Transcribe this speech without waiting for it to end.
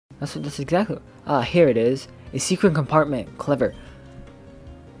That's exactly. Ah, here it is. A secret compartment. Clever.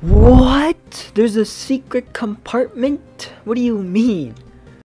 What? There's a secret compartment? What do you mean?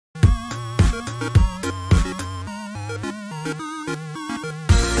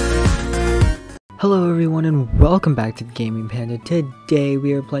 Hello everyone and welcome back to the Gaming Panda. Today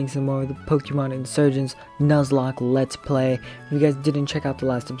we are playing some more of the Pokemon Insurgence Nuzlocke Let's Play. If you guys didn't check out the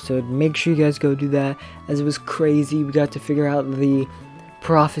last episode, make sure you guys go do that, as it was crazy. We got to figure out the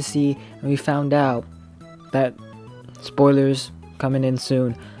prophecy and we found out that, spoilers coming in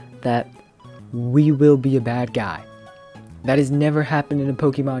soon, that we will be a bad guy. That has never happened in a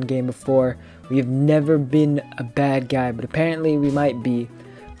Pokemon game before. We have never been a bad guy, but apparently we might be.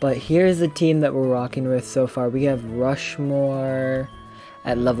 But here's the team that we're rocking with so far. We have Rushmore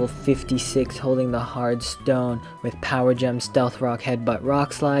at level 56 holding the Hard Stone with Power Gem, Stealth Rock, Headbutt,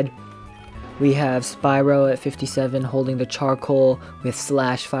 Rock Slide. We have Spyro at 57 holding the Charcoal with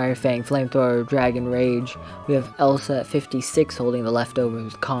Slash, Fire Fang, Flamethrower, Dragon Rage. We have Elsa at 56 holding the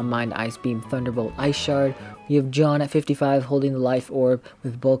Leftovers, Calm Mind, Ice Beam, Thunderbolt, Ice Shard. We have John at 55 holding the Life Orb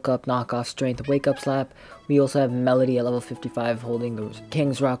with Bulk Up, Knock Off, Strength, Wake Up Slap. We also have Melody at level 55 holding the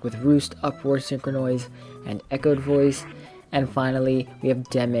King's Rock with Roost, Upward Synchronize, and Echoed Voice. And finally, we have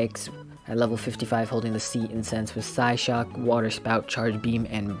Demix at level 55 holding the Sea Incense with Psyshock, Water Spout, Charge Beam,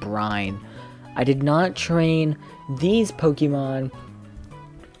 and Brine. I did not train these Pokemon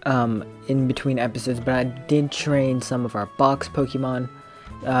in between episodes, but I did train some of our box Pokemon.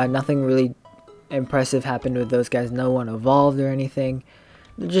 Nothing really impressive happened with those guys. No one evolved or anything.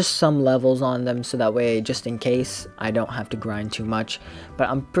 Just some levels on them, so that way, just in case, I don't have to grind too much. But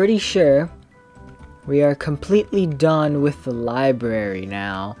I'm pretty sure we are completely done with the library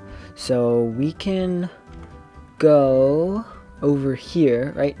now. So we can go over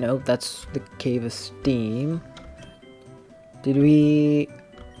here, right? No, that's the Cave of Steam. Did we...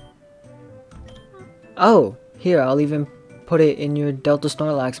 Oh, here, I'll even put it in your Delta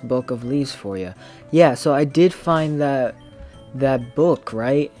Snorlax book of leaves for you. Yeah, so I did find that book,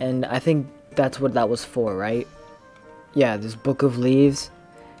 right? And I think that's what that was for, right? Yeah, this book of leaves,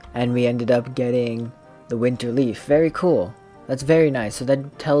 and we ended up getting the Winter Leaf. Very cool. That's very nice. So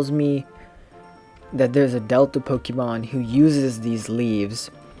that tells me that there's a Delta Pokemon who uses these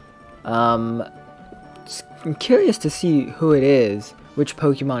leaves. I'm curious to see who it is, which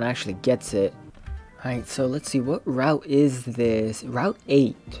Pokemon actually gets it. Alright, so let's see, what route is this? Route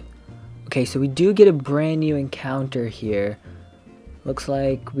 8. Okay, so we do get a brand new encounter here. Looks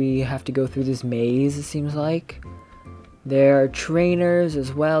like we have to go through this maze, it seems like. There are trainers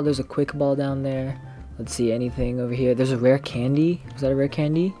as well. There's a quick ball down there. Let's see, anything over here. There's a rare candy. Is that a rare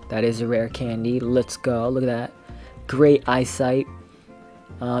candy? That is a rare candy. Let's go. Look at that. Great eyesight.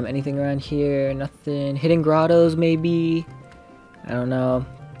 Anything around here? Nothing. Hidden grottos, maybe? I don't know.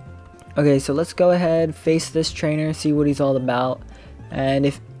 Okay, so let's go ahead, face this trainer, see what he's all about. And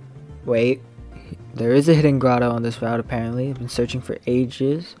if... Wait. There is a hidden grotto on this route, apparently. I've been searching for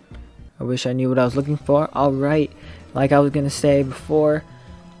ages. I wish I knew what I was looking for. Alright. Like I was going to say before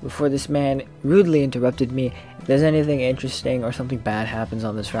this man rudely interrupted me, if there's anything interesting or something bad happens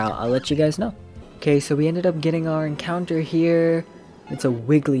on this route, I'll let you guys know. Okay, so we ended up getting our encounter here. It's a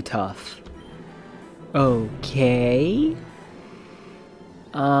Wigglytuff. Okay.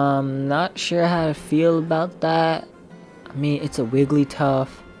 Not sure how to feel about that. I mean, it's a Wigglytuff.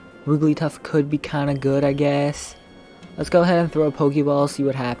 Wigglytuff could be kind of good, I guess. Let's go ahead and throw a Pokeball, see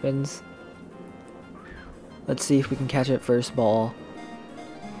what happens. Let's see if we can catch it first ball.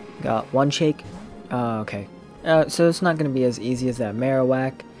 Got one shake. Okay. So it's not going to be as easy as that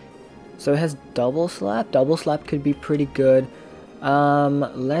Marowak. So it has double slap. Double slap could be pretty good.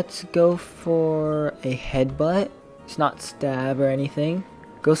 Let's go for a headbutt. It's not stab or anything.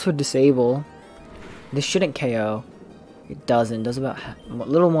 Goes for disable. This shouldn't KO. It doesn't. Does about a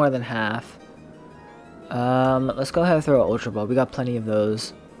little more than half. Let's go ahead and throw an Ultra Ball. We got plenty of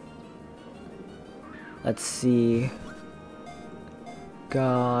those. Let's see.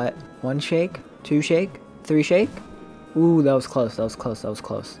 Got one shake, two shake, three shake. Ooh, that was close. That was close. That was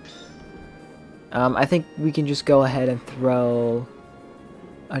close. I think we can just go ahead and throw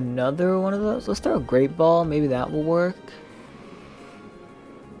another one of those. Let's throw a Great Ball. Maybe that will work.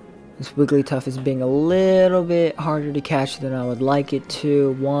 This Wigglytuff is being a little bit harder to catch than I would like it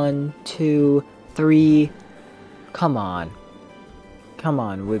to. 1, 2, 3. Come on. Come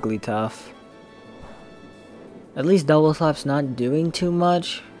on, Wigglytuff. At least Double Slap's not doing too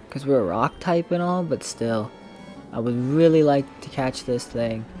much, because we're a rock type and all, but still. I would really like to catch this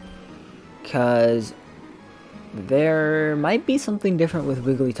thing, because there might be something different with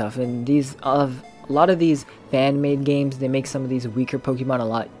Wigglytuff, and a lot of these fan-made games, they make some of these weaker Pokemon a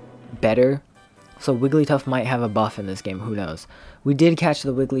lot better. So Wigglytuff might have a buff in this game, who knows. We did catch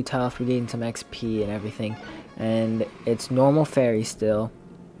the Wigglytuff, we gained some XP and everything. And it's normal fairy still.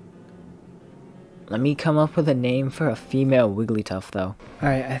 Let me come up with a name for a female Wigglytuff though.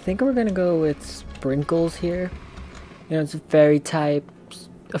 Alright, I think we're gonna go with Sprinkles here. You know, it's a fairy type,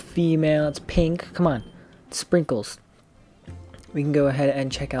 a female, it's pink. Come on, it's Sprinkles. We can go ahead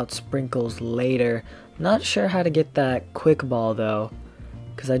and check out Sprinkles later. Not sure how to get that quick ball though,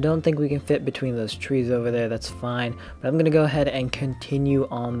 because I don't think we can fit between those trees over there. That's fine, but I'm gonna go ahead and continue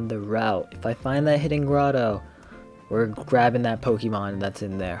on the route. If I find that hidden grotto, we're grabbing that Pokemon that's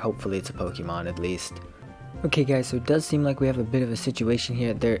in there. Hopefully it's a Pokemon at least. Okay guys, so it does seem like we have a bit of a situation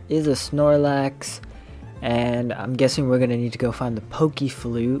here. There is a Snorlax, and I'm guessing we're gonna need to go find the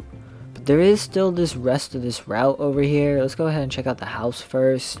Pokeflute. But there is still this rest of this route over here. Let's go ahead and check out the house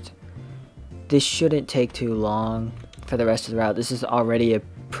first. This shouldn't take too long for the rest of the route. This is already a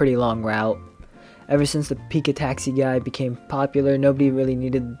pretty long route. Ever since the Pika Taxi guy became popular, nobody really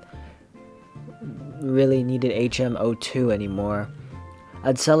needed HM02 anymore.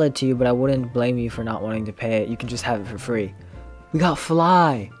 I'd sell it to you, but I wouldn't blame you for not wanting to pay it. You can just have it for free. We got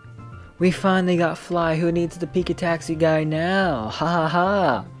Fly! We finally got Fly. Who needs the Pika Taxi guy now? Ha ha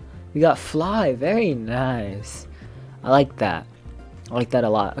ha! We got Fly. Very nice. I like that. I like that a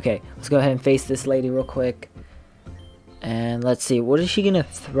lot. Okay, let's go ahead and face this lady real quick. And let's see, what is she gonna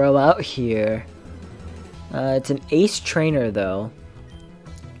throw out here? It's an Ace Trainer though.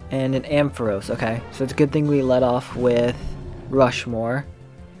 And an Ampharos, okay. So it's a good thing we let off with Rushmore.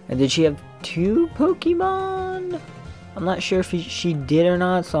 And did she have 2 Pokemon? I'm not sure if she did or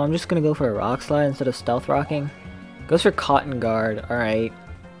not, so I'm just gonna go for a Rock Slide instead of Stealth Rocking. Goes for Cotton Guard, alright.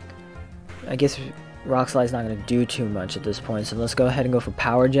 I guess Rock Slide's not gonna do too much at this point, so let's go ahead and go for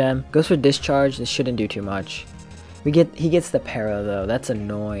Power Gem. Goes for Discharge, this shouldn't do too much. He gets the Para though, that's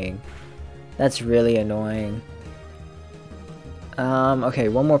annoying. That's really annoying. Okay,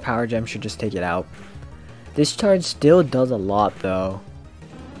 one more Power Gem should just take it out. Discharge still does a lot though.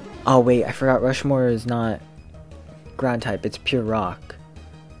 Oh wait, I forgot Rushmore is not ground type, it's pure rock.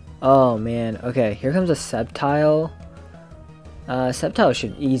 Oh man, okay, here comes a Sceptile. Sceptile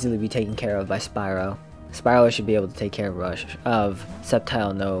should easily be taken care of by Spyro. Spyro should be able to take care of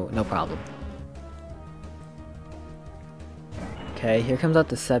Sceptile, no problem. Okay, here comes out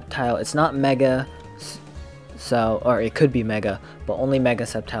the Sceptile. It's not Mega, so, or it could be Mega, but only Mega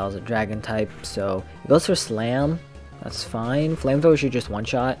Sceptile is a Dragon type, so it goes for Slam. That's fine. Flamethrower should just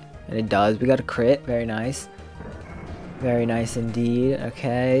one-shot, and it does. We got a crit, very nice. Very nice indeed,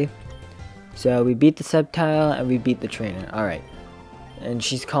 okay. So we beat the Sceptile, and we beat the trainer, alright. And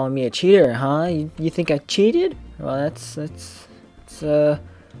she's calling me a cheater, huh? You think I cheated? Well, that's a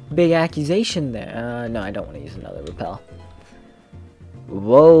big accusation there. No, I don't want to use another Repel.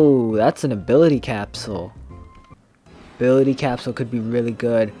 Whoa, that's an ability capsule. Ability capsule could be really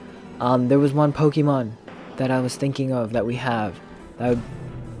good. There was one Pokemon that I was thinking of that we have that would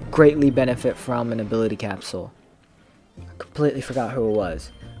greatly benefit from an ability capsule. I completely forgot who it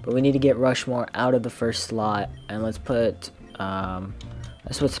was. But we need to get Rushmore out of the first slot, and let's put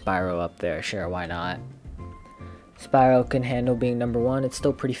Spyro up there. Sure, why not? Spyro can handle being number 1. It's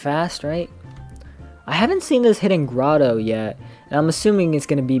still pretty fast, right? I haven't seen this hidden grotto yet, and I'm assuming it's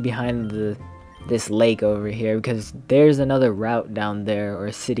gonna be behind this lake over here, because there's another route down there, or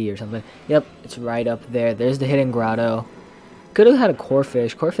a city or something. Yep, it's right up there. There's the hidden grotto. Could have had a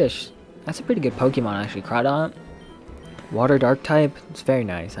Corphish. Corphish, that's a pretty good Pokemon actually. Crawdaunt. Water Dark type, it's very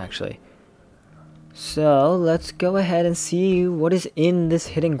nice actually. So let's go ahead and see what is in this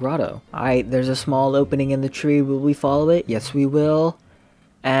hidden grotto. Alright, there's a small opening in the tree. Will we follow it? Yes, we will.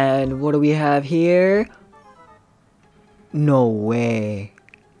 And what do we have here? No way.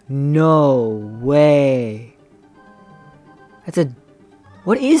 No way.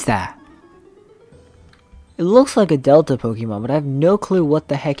 What is that? It looks like a Delta Pokemon, but I have no clue what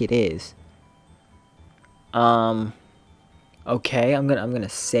the heck it is. Okay, I'm gonna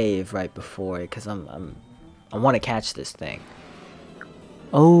save right before it, because I want to catch this thing.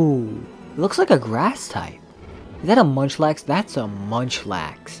 Oh, it looks like a grass type. Is that a Munchlax? That's a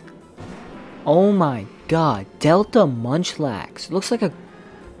Munchlax. Oh my god, Delta Munchlax. It looks like a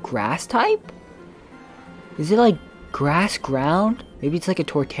grass type? Is it like grass ground? Maybe it's like a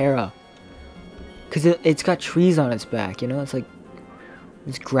Torterra. Because it's got trees on its back, you know? It's like,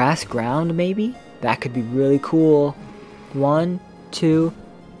 it's grass ground maybe? That could be really cool. 1, 2.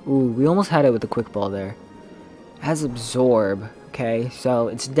 Ooh, we almost had it with the quick ball there. It has Absorb. Okay, so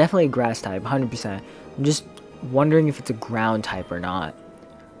it's definitely a grass type, 100%. I'm just wondering if it's a ground type or not.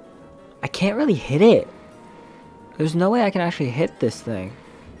 I can't really hit it. There's no way I can actually hit this thing.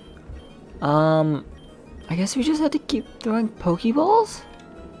 I guess we just had to keep throwing Pokeballs?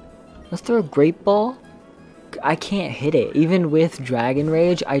 Let's throw a Great Ball. I can't hit it. Even with Dragon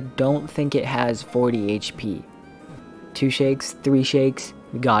Rage, I don't think it has 40 HP. 2 shakes, 3 shakes.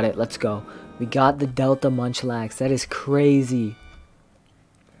 We got it. Let's go. We got the Delta Munchlax. That is crazy.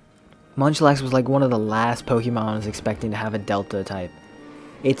 Munchlax was like one of the last Pokemon I was expecting to have a Delta type.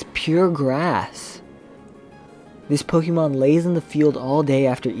 It's pure grass. This Pokemon lays in the field all day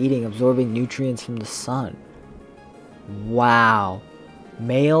after eating, absorbing nutrients from the sun. Wow.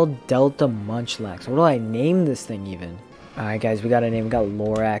 Male Delta Munchlax. What do I name this thing even? Alright guys, we got a name. We got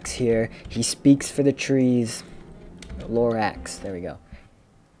Lorax here. He speaks for the trees. Lorax. There we go.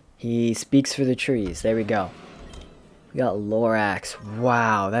 He speaks for the trees. There we go. We got Lorax.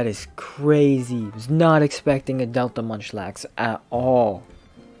 Wow, that is crazy. Was not expecting a Delta Munchlax at all.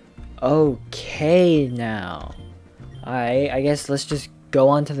 Okay now. Alright, I guess let's just go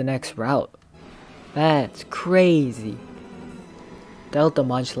on to the next route. That's crazy. Delta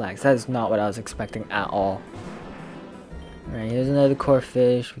Munchlax. That is not what I was expecting at all. Alright, here's another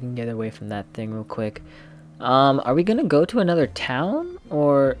Corphish. We can get away from that thing real quick. Are we gonna go to another town?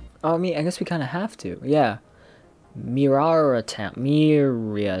 Or, oh, I mean, I guess we kind of have to. Yeah. Miara Town.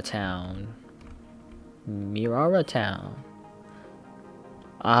 Miara Town. Miara Town.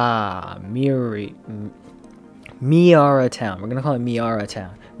 Ah, Miara Town. We're gonna call it Miara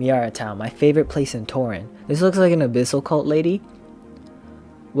Town. Miara Town. My favorite place in Torrent. This looks like an Abyssal Cult lady.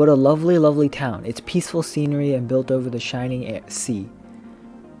 What a lovely, lovely town. It's peaceful scenery and built over the shining sea.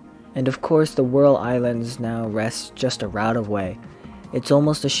 And of course, the Whirl Islands now rest just a route away. It's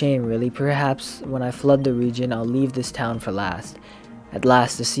almost a shame, really. Perhaps when I flood the region, I'll leave this town for last. At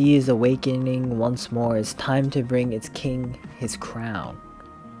last, the sea is awakening once more. It's time to bring its king his crown.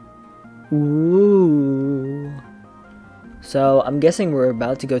 Ooh. So, I'm guessing we're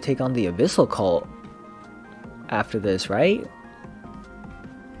about to go take on the Abyssal Cult after this, right?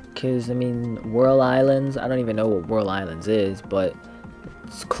 Because, I mean, Whirl Islands, I don't even know what Whirl Islands is, but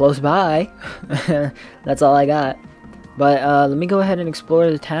it's close by. That's all I got. But let me go ahead and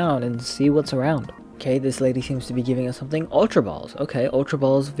explore the town and see what's around. Okay, this lady seems to be giving us something. Ultra Balls. Okay, Ultra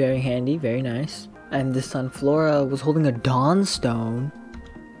Balls, very handy, very nice. And this Sunflora was holding a Dawnstone.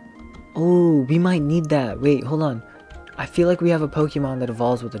 Oh, we might need that. Wait, hold on. I feel like we have a Pokemon that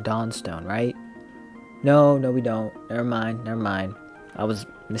evolves with a Dawnstone, right? No, we don't. Never mind. I was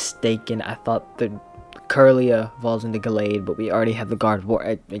mistaken. I thought the Curlia evolves into Gallade, but we already have the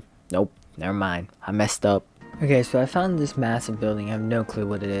Gardevoir. Nope, never mind. I messed up. Okay, so I found this massive building. I have no clue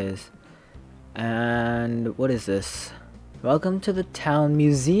what it is. And what is this? Welcome to the town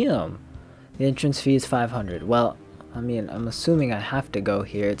museum. The entrance fee is 500. Well, I mean, I'm assuming I have to go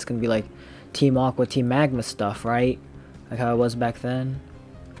here. It's gonna be like Team Aqua, Team Magma stuff, right? Like how it was back then.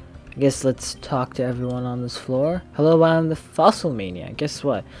 I guess let's talk to everyone on this floor. Hello, I'm the Fossil Maniac. Guess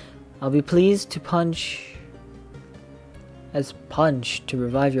what? I'll be pleased to punch to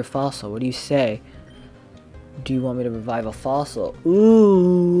revive your fossil. What do you say? Do you want me to revive a fossil?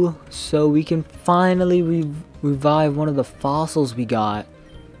 Ooh, so we can finally revive one of the fossils we got.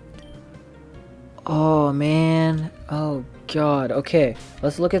 Oh man, oh god. Okay,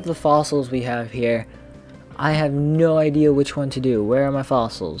 let's look at the fossils we have here. I have no idea which one to do. Where are my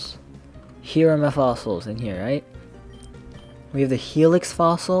fossils? Here are my fossils, in here, right? We have the Helix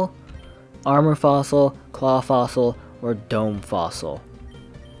fossil, Armor fossil, Claw fossil, or Dome fossil.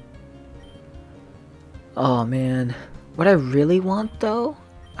 Oh man, what I really want though,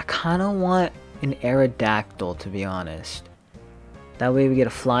 I kind of want an Aerodactyl, to be honest. That way we get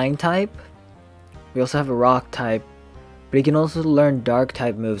a flying type. We also have a rock type, but he can also learn dark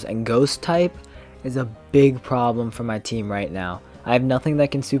type moves, and ghost type is a big problem for my team right now. I have nothing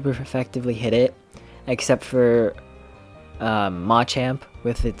that can super effectively hit it, except for Machamp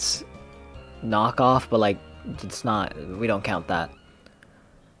with its knockoff, but like, it's not, we don't count that.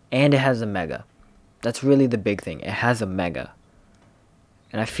 And it has a Mega. That's really the big thing. It has a Mega.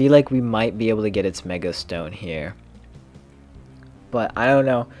 And I feel like we might be able to get its Mega Stone here. But I don't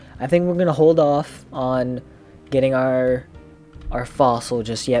know. I think we're going to hold off on getting our fossil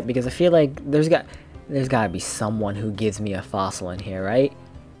just yet, because I feel like there's got to be someone who gives me a fossil in here, right?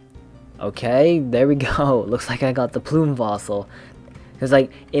 Okay, there we go. Looks like I got the Plume fossil. Because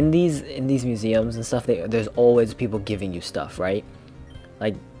like in these museums and stuff, there's always people giving you stuff, right?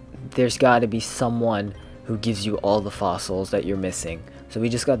 Like there's got to be someone who gives you all the fossils that you're missing. So we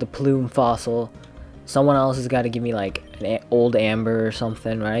just got the Plume fossil. Someone else has got to give me like an old Amber or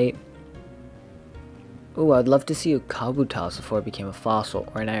something, right? Ooh, I'd love to see a Kabutops before it became a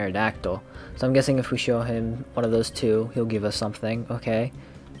fossil, or an Aerodactyl. So I'm guessing if we show him one of those two, he'll give us something. Okay.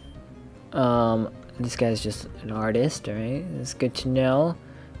 This guy's just an artist, alright? It's good to know.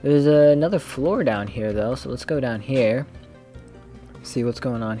 There's another floor down here, though, so let's go down here. See what's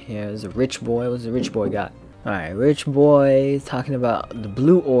going on here. There's a rich boy. What's the rich boy got? Alright, rich boy is talking about the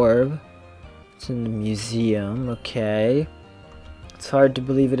blue orb. It's in the museum, okay. It's hard to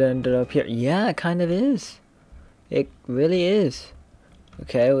believe it ended up here. Yeah, it kind of is. It really is.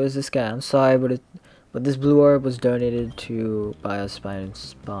 Okay, what is this guy? I'm sorry, but this blue orb was donated to by a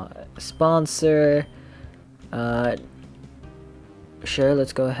sponsor. Sure,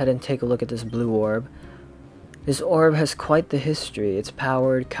 let's go ahead and take a look at this blue orb. This orb has quite the history. It's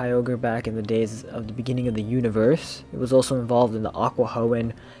powered Kyogre back in the days of the beginning of the universe. It was also involved in the Aqua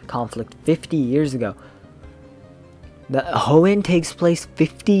Hoenn conflict 50 years ago. The Hoenn takes place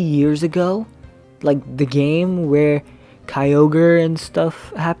 50 years ago? Like the game where Kyogre and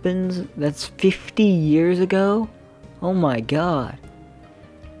stuff happens? That's 50 years ago? Oh my god.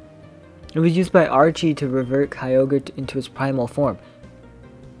 It was used by Archie to revert Kyogre into its primal form.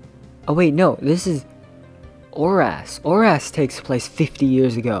 Oh wait, no, this is Oras. Oras takes place 50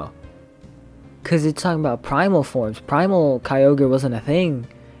 years ago. Because it's talking about primal forms. Primal Kyogre wasn't a thing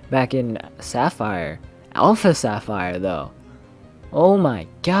back in Sapphire. Alpha Sapphire, though. Oh my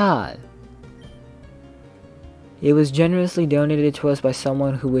god. It was generously donated to us by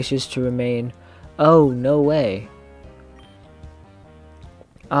someone who wishes to remain... Oh, no way.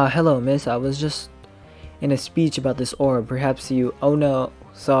 Hello, miss. I was just in a speech about this orb. Perhaps you... Oh no.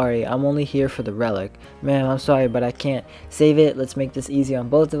 Sorry, I'm only here for the relic. Ma'am, I'm sorry, but I can't save it. Let's make this easy on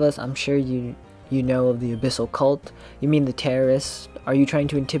both of us. I'm sure you know of the Abyssal Cult. You mean the terrorists? Are you trying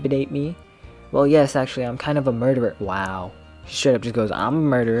to intimidate me? Well, yes, actually, I'm kind of a murderer. Wow. She straight up just goes, I'm a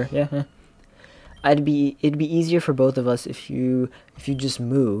murderer. Yeah. It'd be easier for both of us if you just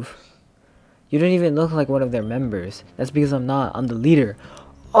move. You don't even look like one of their members. That's because I'm not. I'm the leader.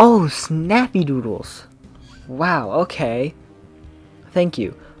 Oh, snappy doodles. Wow, okay. Thank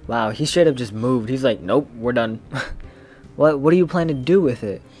you. Wow, he straight up just moved. He's like, nope, we're done. What do you plan to do with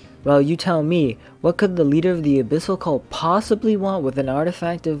it? Well, you tell me. What could the leader of the Abyssal Cult possibly want with an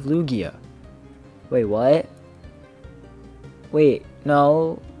artifact of Lugia? Wait, what? Wait,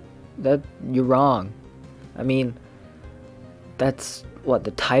 no. You're wrong. I mean, that's, what,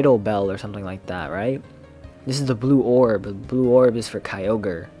 the title bell or something like that, right? This is the blue orb. The blue orb is for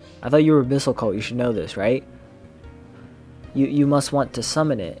Kyogre. I thought you were Abyssal Cult. You should know this, right? You must want to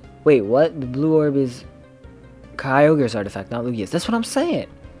summon it. Wait, what? The blue orb is Kyogre's artifact, not Lugia's. That's what I'm saying.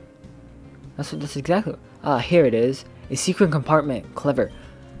 That's exactly. Here it is. A secret compartment. Clever.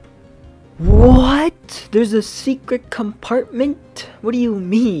 What? There's a secret compartment? What do you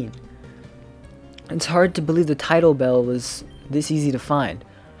mean? It's hard to believe the title bell was this easy to find.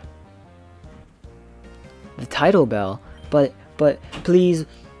 The title bell? But please,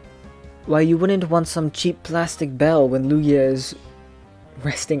 why you wouldn't want some cheap plastic bell when Lugia is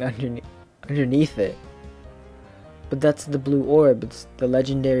resting underneath it? But that's the blue orb. It's the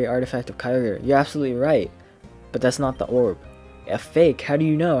legendary artifact of Kyogre. You're absolutely right. But that's not the orb. A fake? How do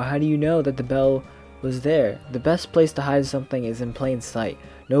you know? How do you know that the bell was there? The best place to hide something is in plain sight.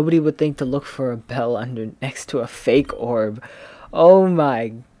 Nobody would think to look for a bell next to a fake orb. Oh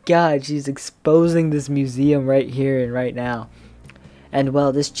my god, she's exposing this museum right here and right now. And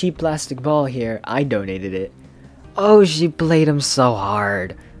well, this cheap plastic ball here, I donated it. Oh, she played him so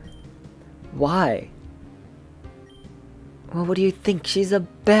hard. Why? Well, what do you think? She's a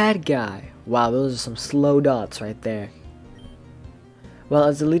bad guy. Wow, those are some slow dots right there. Well,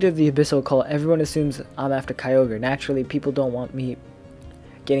 as the leader of the Abyssal Cult, everyone assumes I'm after Kyogre. Naturally, people don't want me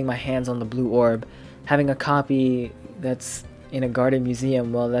getting my hands on the blue orb. Having a copy that's in a guarded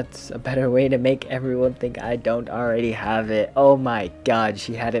museum, well, that's a better way to make everyone think I don't already have it. Oh my god,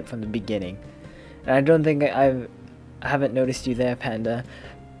 she had it from the beginning. And I don't think I haven't noticed you there, Panda.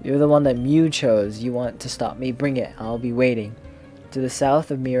 You're the one that Mew chose. You want to stop me? Bring it. I'll be waiting. To the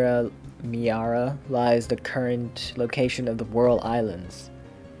south of Miara lies the current location of the Whirl Islands.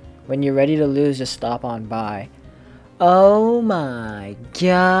 When you're ready to lose, just stop on by. Oh my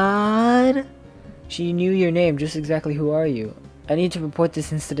god! She knew your name, just exactly. Who are you? I need to report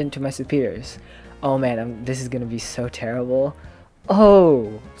this incident to my superiors. Oh man, this is gonna be so terrible.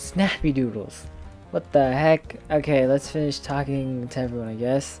 Oh, snappy doodles. What the heck? Okay, let's finish talking to everyone, I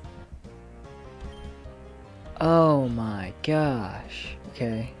guess. Oh my gosh.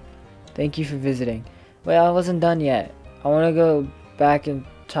 Okay. Thank you for visiting. Wait, I wasn't done yet. I want to go back and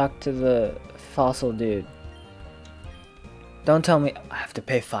talk to the fossil dude. Don't tell me I have to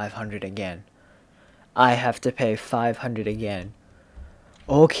pay 500 again. I have to pay 500 again.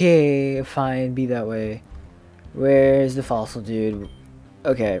 Okay, fine, be that way. Where's the fossil dude?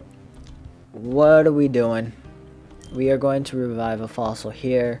 Okay. what are we doing? We are going to revive a fossil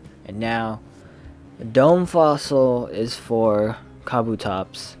here and now. The dome fossil is for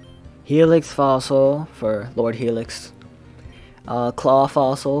Kabutops. Helix fossil for Lord Helix. Claw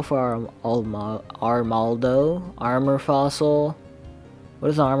fossil for Armaldo. Armor fossil. What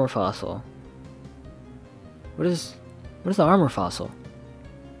is the armor fossil? What is the armor fossil?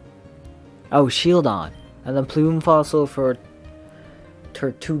 Oh, Shieldon. And then plume fossil for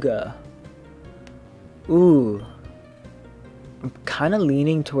Tortuga. Ooh. I'm kind of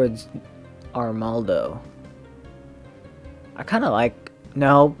leaning towards Armaldo. I kind of like...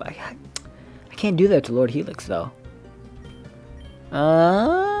 No, I can't do that to Lord Helix, though.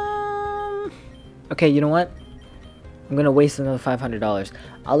 Okay, you know what? I'm gonna waste another $500.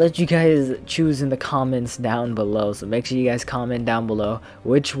 I'll let you guys choose in the comments down below. So make sure you guys comment down below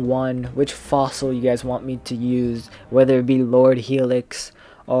which fossil you guys want me to use, whether it be Lord Helix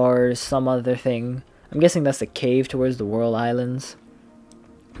or some other thing. I'm guessing that's the cave towards the Whirl Islands.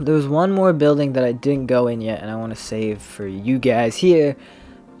 There's one more building that I didn't go in yet, and I want to save for you guys here.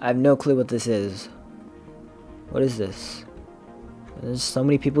 I have no clue what this is. What is this? There's so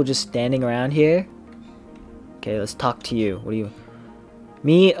many people just standing around here. Okay, let's talk to you. What do you...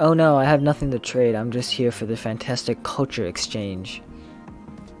 Me? Oh no, I have nothing to trade. I'm just here for the fantastic culture exchange.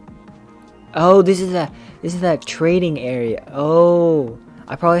 Oh, this is that trading area. Oh,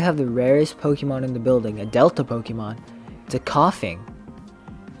 I probably have the rarest Pokemon in the building, a Delta Pokemon. It's a coughing.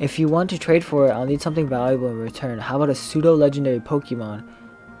 If you want to trade for it, I'll need something valuable in return. How about a pseudo-legendary Pokemon?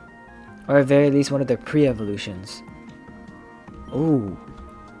 Or at very least one of their pre-evolutions. Ooh.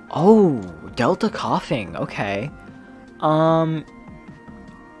 Oh, Delta coughing. Okay. Oh,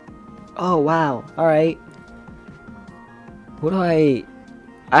 wow. Alright. What do I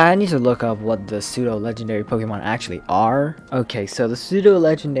need to look up what the pseudo-legendary Pokemon actually are. Okay, so the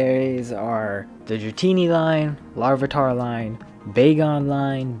pseudo-legendaries are the Dratini line, Larvitar line, Bagon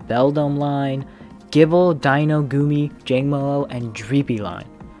line, Beldum line, Gible, Dino, Gumi, Jangmo-o, and Dreepy line.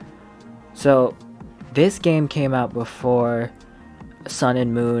 So, this game came out before Sun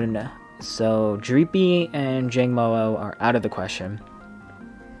and Moon, so Dreepy and Jangmo-o are out of the question.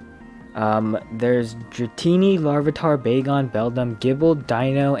 There's Dratini, Larvitar, Bagon, Beldum, Gible,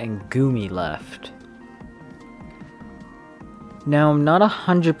 Dino, and Gumi left. Now, I'm not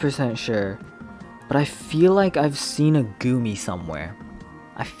 100% sure, but I feel like I've seen a Gumi somewhere.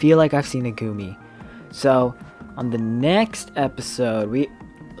 I feel like I've seen a Gumi. So, on the next episode,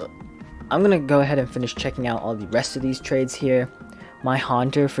 I'm gonna go ahead and finish checking out all the rest of these trades here. My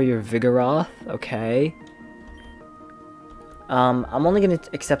Haunter for your Vigoroth, okay. I'm only going to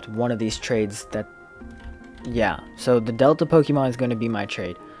accept one of these trades yeah, so the Delta Pokemon is going to be my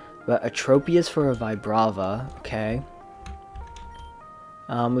trade. But a Tropius for a Vibrava, okay.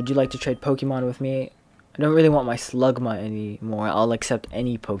 Would you like to trade Pokemon with me? I don't really want my Slugma anymore. I'll accept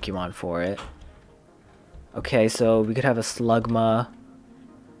any Pokemon for it. Okay, so we could have a Slugma.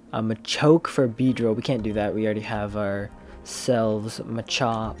 A Machoke for Beedrill. We can't do that. We already have ourselves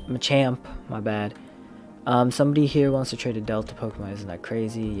Machamp. My bad. Somebody here wants to trade a Delta Pokemon. Isn't that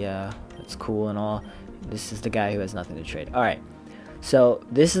crazy? Yeah, that's cool and all. This is the guy who has nothing to trade. Alright, so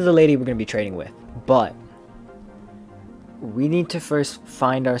this is the lady we're going to be trading with. But we need to first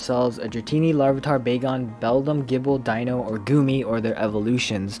find ourselves a Dratini, Larvitar, Bagon, Beldum, Gible, Dino, or Gumi, or their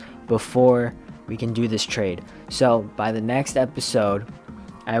evolutions, before we can do this trade. So, by the next episode,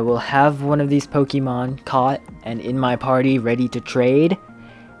 I will have one of these Pokemon caught and in my party ready to trade.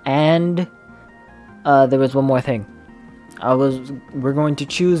 And there was one more thing. We're going to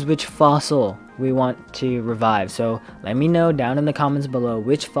choose which fossil we want to revive. So let me know down in the comments below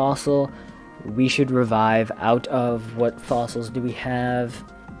which fossil we should revive. Out of what fossils do we have?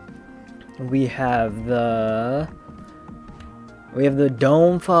 We have the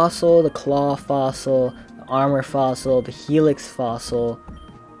Dome fossil, the Claw fossil, the Armor fossil, the Helix fossil,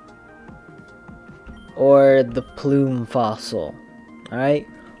 or the Plume fossil. Alright?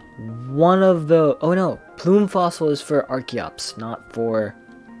 One of the... Oh no, Plume fossil is for Archeops, not for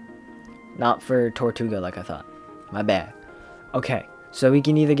Tortuga like I thought. My bad. Okay, so we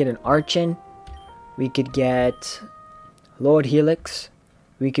can either get an Archon, we could get Lord Helix,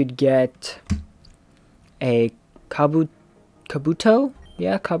 we could get a Kabuto?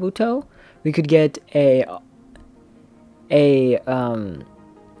 Yeah, Kabuto. We could get a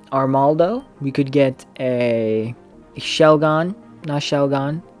Armaldo. We could get a Shelgon, not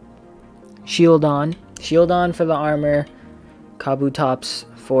Shelgon. Shieldon. Shieldon for the armor. Kabutops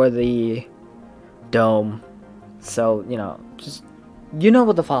for the dome. So, you know, just, you know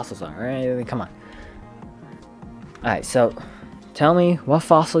what the fossils are, right? Come on. Alright, so, tell me what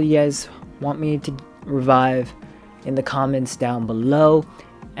fossil you guys want me to revive in the comments down below.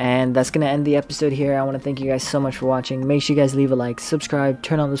 And that's going to end the episode here. I want to thank you guys so much for watching. Make sure you guys leave a like, subscribe,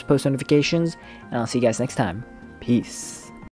 turn on those post notifications, and I'll see you guys next time. Peace.